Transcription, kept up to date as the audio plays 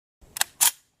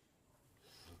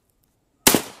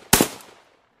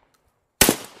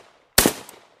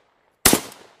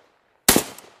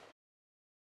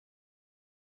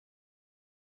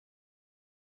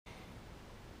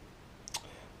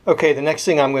Okay, the next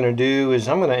thing I'm going to do is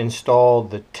I'm going to install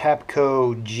the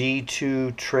Tapco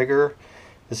G2 trigger.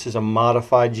 This is a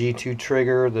modified G2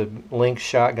 trigger. The Lynx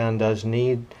shotgun does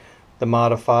need the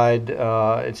modified.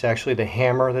 It's actually the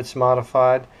hammer that's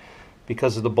modified.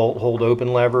 Because of the bolt hold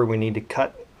open lever, we need to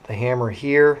cut the hammer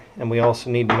here, and we also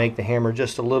need to make the hammer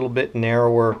just a little bit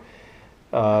narrower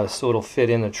so it'll fit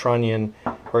in the trunnion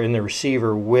or in the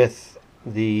receiver with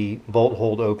the bolt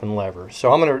hold open lever.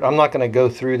 So I'm not going to go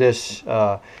through this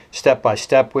step by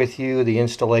step with you. The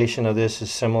installation of this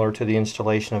is similar to the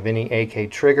installation of any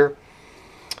AK trigger,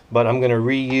 but I'm going to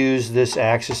reuse this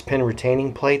axis pin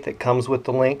retaining plate that comes with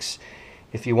the Lynx.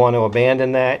 If you want to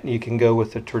abandon that, you can go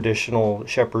with the traditional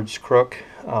shepherd's crook.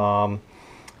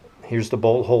 Here's the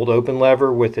bolt hold open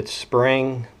lever with its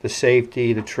spring, the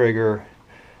safety, the trigger.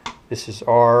 This is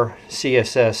our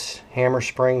CSS hammer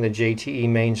spring, the JTE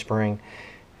mainspring,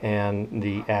 and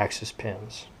the axis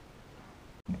pins.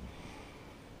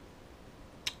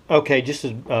 Okay, just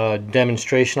a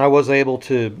demonstration. I was able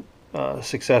to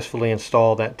successfully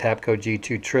install that Tapco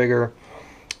G2 trigger.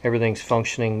 Everything's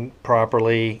functioning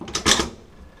properly.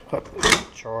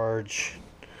 Charge.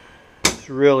 This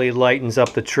really lightens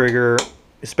up the trigger,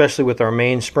 especially with our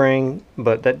mainspring,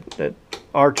 but that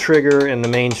our trigger and the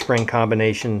mainspring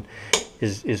combination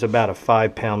is about a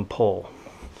 5-pound pull.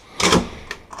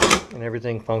 And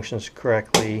everything functions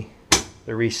correctly.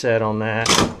 The reset on that.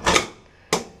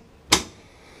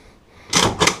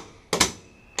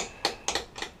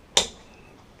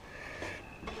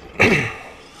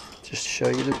 Just to show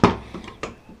you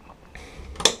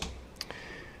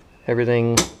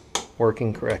everything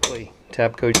working correctly.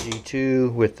 Tapco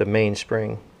G2 with the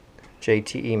mainspring,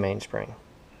 JTE mainspring.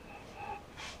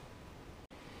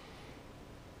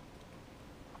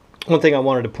 One thing I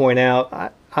wanted to point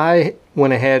out, I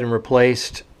went ahead and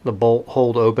replaced the bolt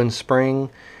hold open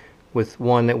spring with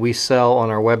one that we sell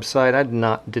on our website. I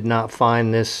did not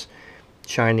find this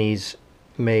Chinese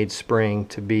made spring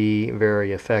to be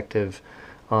very effective,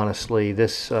 honestly.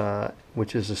 This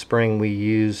which is a spring we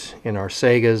use in our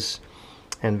Saigas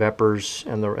and Vepers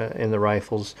and in the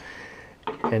rifles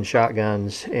and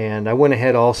shotguns. And I went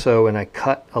ahead also and I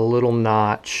cut a little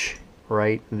notch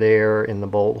right there in the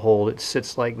bolt hold. It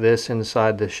sits like this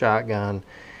inside the shotgun,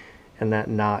 and that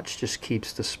notch just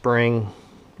keeps the spring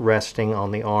resting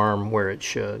on the arm where it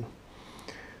should.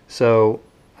 So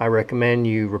I recommend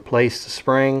you replace the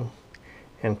spring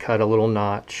and cut a little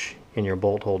notch in your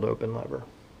bolt hold open lever.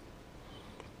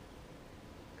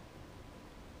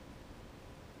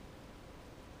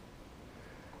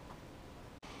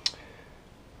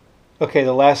 Okay,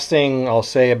 the last thing I'll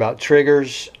say about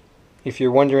triggers, if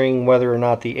you're wondering whether or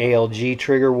not the ALG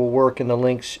trigger will work in the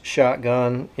Lynx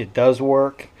shotgun, it does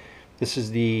work. This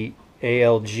is the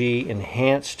ALG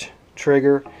enhanced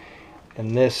trigger,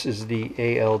 and this is the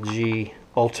ALG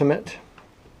ultimate.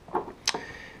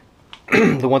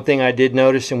 The one thing I did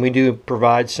notice, and we do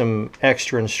provide some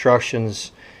extra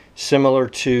instructions similar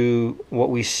to what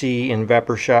we see in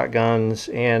Vepr shotguns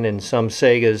and in some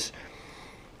Saigas,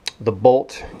 the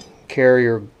bolt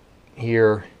carrier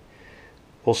here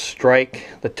will strike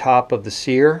the top of the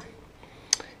sear,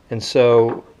 and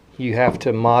so you have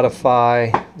to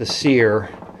modify the sear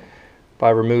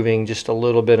by removing just a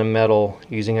little bit of metal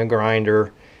using a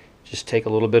grinder. Just take a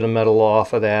little bit of metal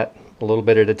off of that, a little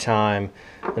bit at a time,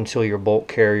 until your bolt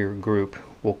carrier group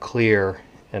will clear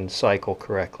and cycle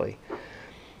correctly.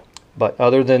 But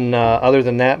other than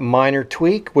that minor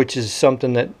tweak, which is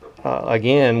something that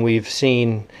again we've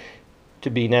seen to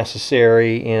be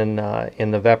necessary in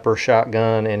the Vepr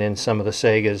shotgun and in some of the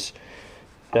Saigas,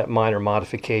 that minor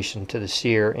modification to the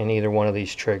sear in either one of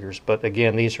these triggers. But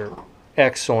again, these are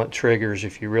excellent triggers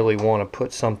if you really want to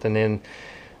put something in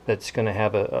that's going to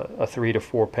have a 3 to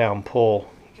 4 pound pull.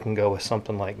 You can go with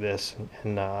something like this,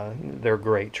 and they're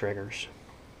great triggers.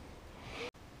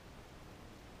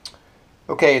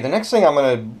 Okay, the next thing I'm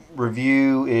going to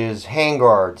review is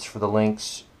handguards for the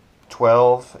Lynx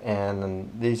 12,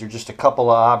 and these are just a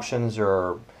couple of options.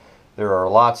 There are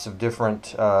lots of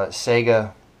different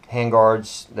Saiga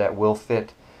handguards that will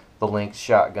fit the Lynx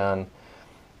shotgun.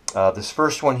 This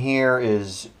first one here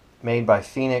is made by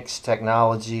Phoenix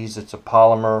Technologies. It's a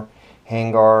polymer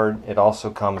handguard. It also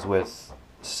comes with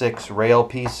 6 rail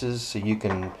pieces, so you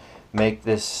can make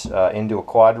this into a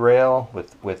quad rail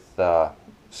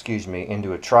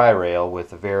into a tri-rail with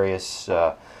the various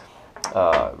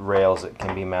rails that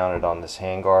can be mounted on this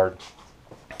handguard.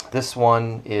 This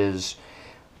one is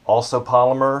also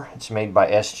polymer. It's made by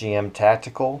SGM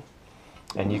Tactical,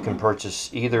 and you can purchase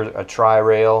either a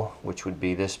tri-rail, which would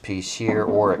be this piece here,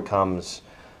 or it comes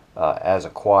as a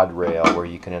quad rail where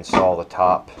you can install the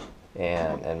top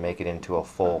and make it into a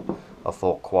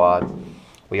full quad.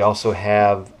 We also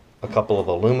have a couple of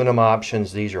aluminum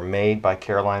options. These are made by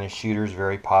Carolina Shooters,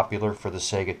 very popular for the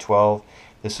Saiga 12.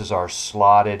 This is our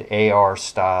slotted AR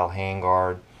style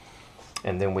handguard.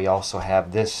 And then we also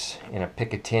have this in a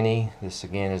Picatinny. This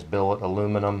again is billet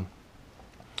aluminum.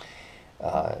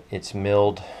 It's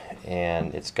milled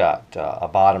and it's got a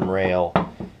bottom rail,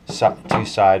 two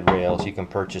side rails. You can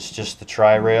purchase just the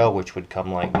tri-rail, which would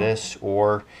come like this,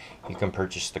 or you can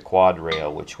purchase the quad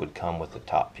rail, which would come with the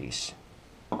top piece.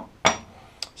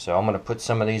 So I'm going to put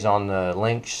some of these on the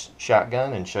Lynx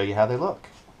shotgun and show you how they look.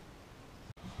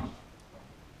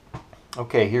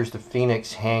 Okay, here's the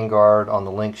Phoenix handguard on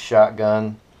the Lynx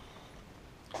shotgun.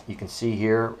 You can see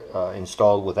here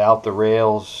installed without the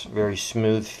rails, very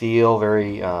smooth feel,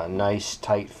 very nice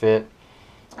tight fit.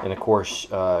 And of course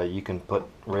you can put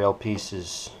rail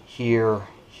pieces here,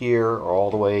 or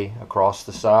all the way across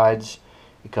the sides.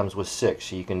 It comes with 6,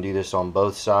 so you can do this on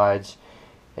both sides.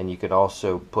 And you could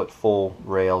also put full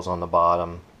rails on the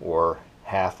bottom or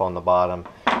half on the bottom.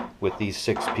 With these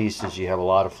 6 pieces you have a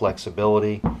lot of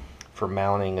flexibility for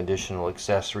mounting additional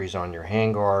accessories on your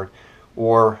handguard,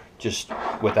 or just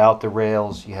without the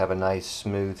rails you have a nice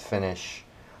smooth finish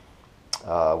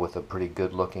with a pretty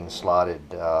good looking slotted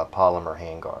polymer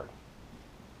handguard.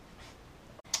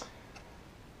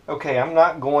 Okay, I'm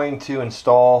not going to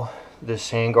install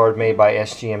this handguard made by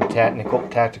SGM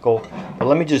Tactical, but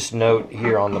let me just note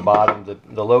here on the bottom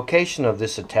the location of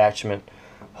this attachment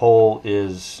hole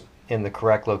is in the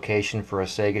correct location for a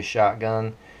Saiga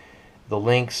shotgun. The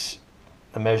Lynx,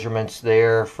 the measurements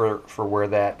there for where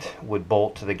that would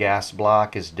bolt to the gas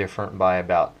block is different by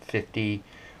about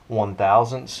 51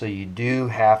 thousandths, so you do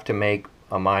have to make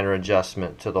a minor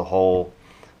adjustment to the hole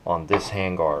on this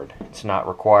handguard. It's not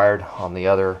required on the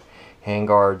other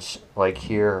handguards. Like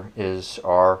here is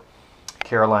our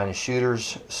Carolina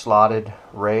Shooters slotted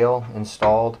rail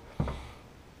installed.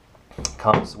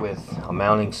 Comes with a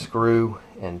mounting screw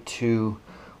and 2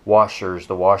 washers.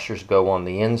 The washers go on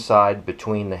the inside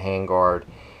between the handguard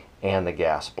and the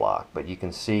gas block. But you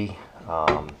can see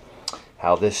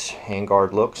how this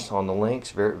handguard looks on the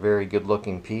Lynx. Very good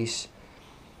looking piece.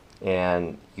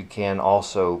 And you can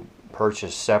also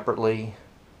purchase separately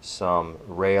some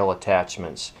rail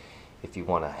attachments if you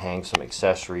want to hang some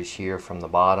accessories here from the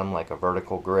bottom, like a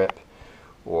vertical grip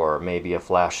or maybe a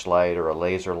flashlight or a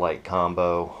laser light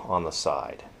combo on the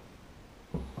side.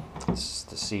 This is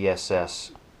the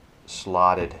CSS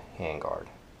slotted handguard.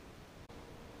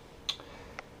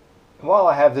 While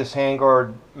I have this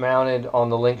handguard mounted on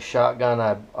the Lynx shotgun,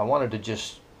 I wanted to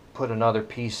just put another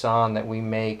piece on that we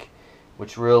make,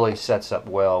 which really sets up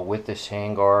well with this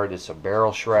handguard. It's a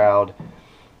barrel shroud,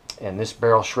 and this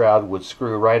barrel shroud would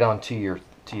screw right onto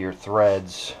your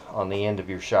threads on the end of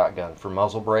your shotgun for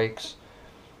muzzle brakes.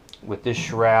 With this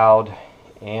shroud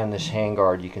and this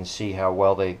handguard, you can see how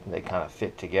well they kind of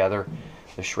fit together.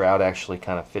 The shroud actually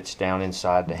kind of fits down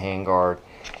inside the handguard,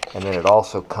 and then it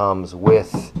also comes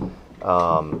with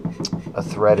a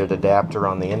threaded adapter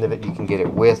on the end of it. You can get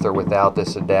it with or without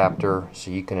this adapter, so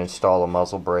you can install a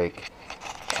muzzle brake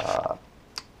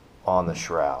on the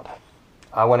shroud.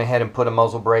 I went ahead and put a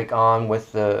muzzle brake on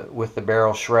with the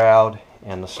barrel shroud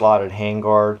and the slotted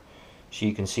handguard. So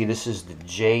you can see this is the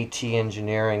JT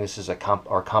Engineering. This is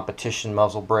our competition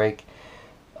muzzle brake.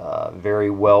 Very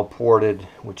well ported,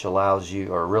 which allows you,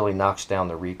 or really knocks down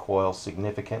the recoil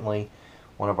significantly.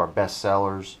 One of our best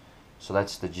sellers. So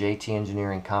that's the JT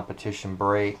Engineering competition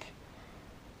brake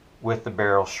with the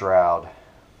barrel shroud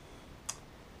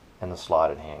and the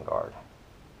slotted handguard.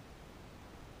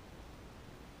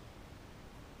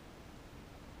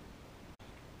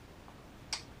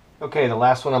 Okay, the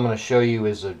last one I'm going to show you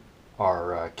is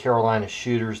our Carolina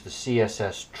Shooters, the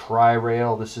CSS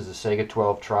tri-rail. This is the Saiga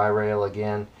 12 tri-rail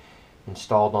again,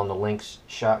 installed on the Lynx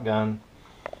shotgun.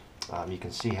 You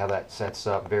can see how that sets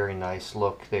up, very nice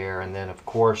look there. And then of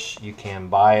course you can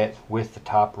buy it with the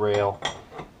top rail,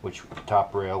 which the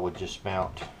top rail would just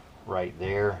mount right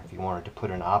there if you wanted to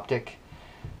put an optic.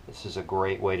 This is a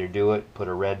great way to do it. Put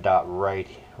a red dot right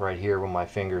here where my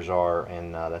fingers are,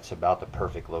 and that's about the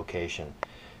perfect location.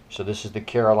 So this is the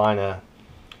Carolina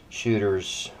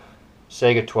Shooters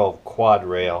Saiga 12 quad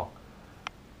rail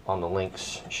on the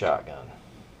Lynx shotgun.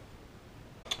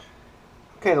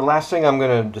 Okay, the last thing I'm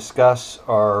going to discuss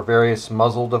are various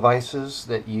muzzle devices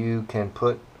that you can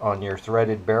put on your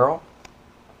threaded barrel.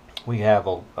 We have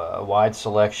a wide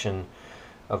selection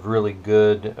of really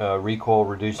good recoil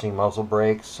reducing muzzle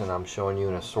brakes, and I'm showing you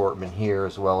an assortment here,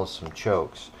 as well as some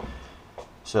chokes.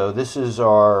 So this is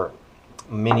our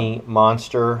mini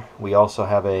monster. We also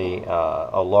have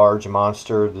a large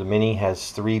monster. The mini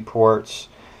has 3 ports,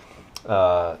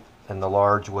 and the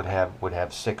large would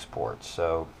have 6 ports.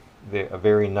 So a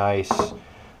very nice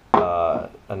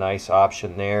a nice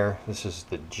option there. This is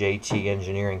the JT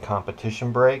Engineering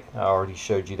competition brake. I already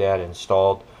showed you that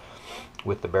installed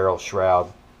with the barrel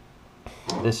shroud.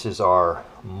 This is our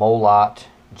Molot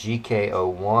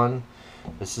GK01.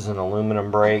 This is an aluminum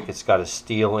brake. It's got a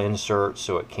steel insert,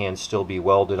 so it can still be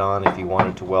welded on if you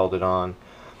wanted to weld it on.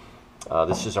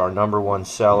 This is our #1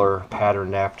 seller,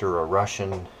 patterned after a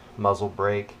Russian muzzle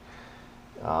brake.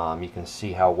 You can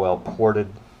see how well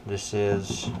ported this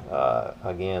is.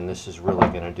 Again, this is really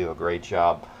going to do a great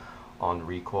job on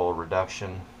recoil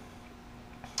reduction.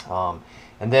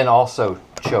 And then also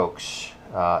chokes.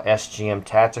 SGM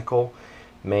Tactical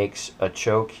makes a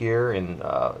choke here in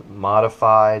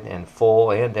modified and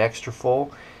full and extra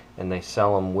full, and they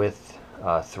sell them with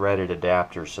threaded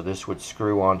adapters. So this would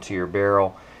screw onto your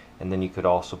barrel, and then you could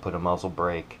also put a muzzle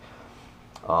brake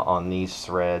on these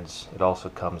threads. It also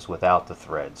comes without the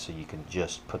thread, so you can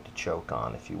just put the choke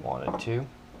on if you wanted to.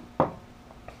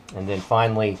 And then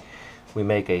finally, we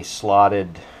make a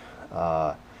slotted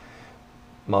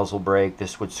muzzle brake.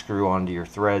 This would screw onto your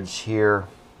threads here,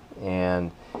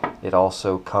 and it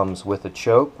also comes with a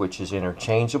choke, which is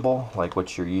interchangeable, like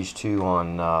what you're used to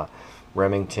on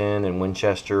Remington and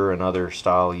Winchester and other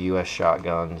style US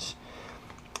shotguns.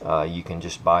 You can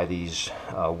just buy these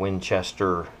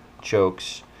Winchester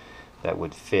chokes that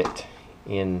would fit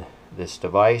in this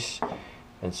device,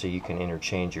 and so you can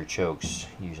interchange your chokes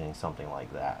using something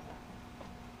like that.